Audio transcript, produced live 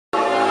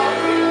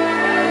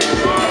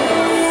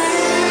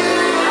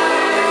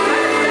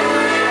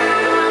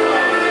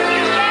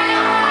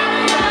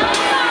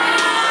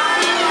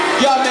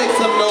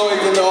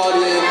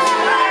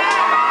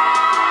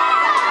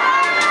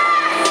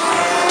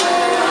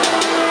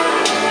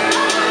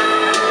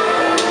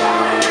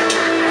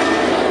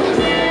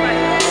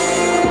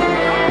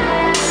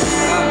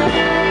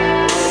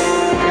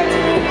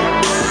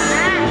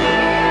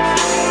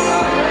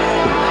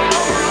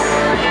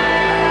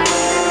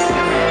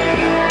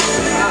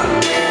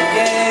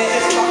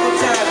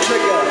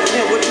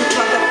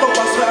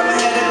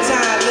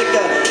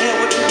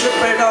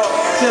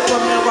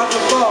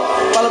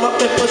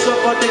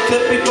start the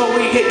clip before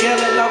we hit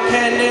yelling out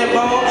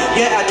cannonball.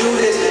 Yeah, I do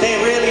this,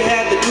 ain't really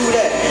had to do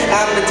that.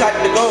 I'm the type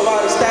to go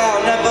out of style,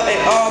 never in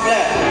all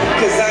black.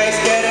 Cause I ain't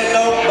scared of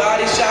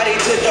nobody, shotty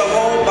to your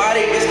whole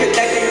body. It's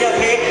connecting your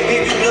head,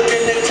 if you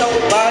looking at your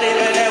body,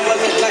 man, that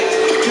wasn't like,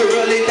 you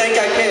really think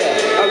I care?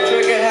 I'm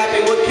trigger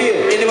happy with kill,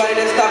 anybody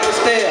that stop and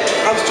stare.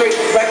 I'm straight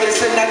reckless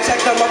and I check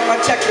them off my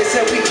checklist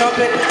and we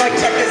jumping like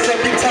checkers and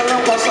we tell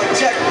them once I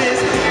check this.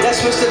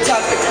 Let's switch the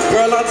topic,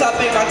 girl on top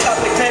ain't my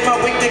topic. Take my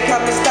week, they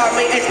come and stop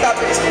me, ain't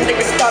stopping, this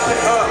nigga stopping,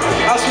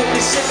 I'll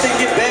swiftly shift and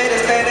get bad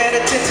and stand at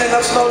attention.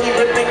 I'm slowly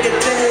ripping your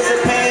tendons.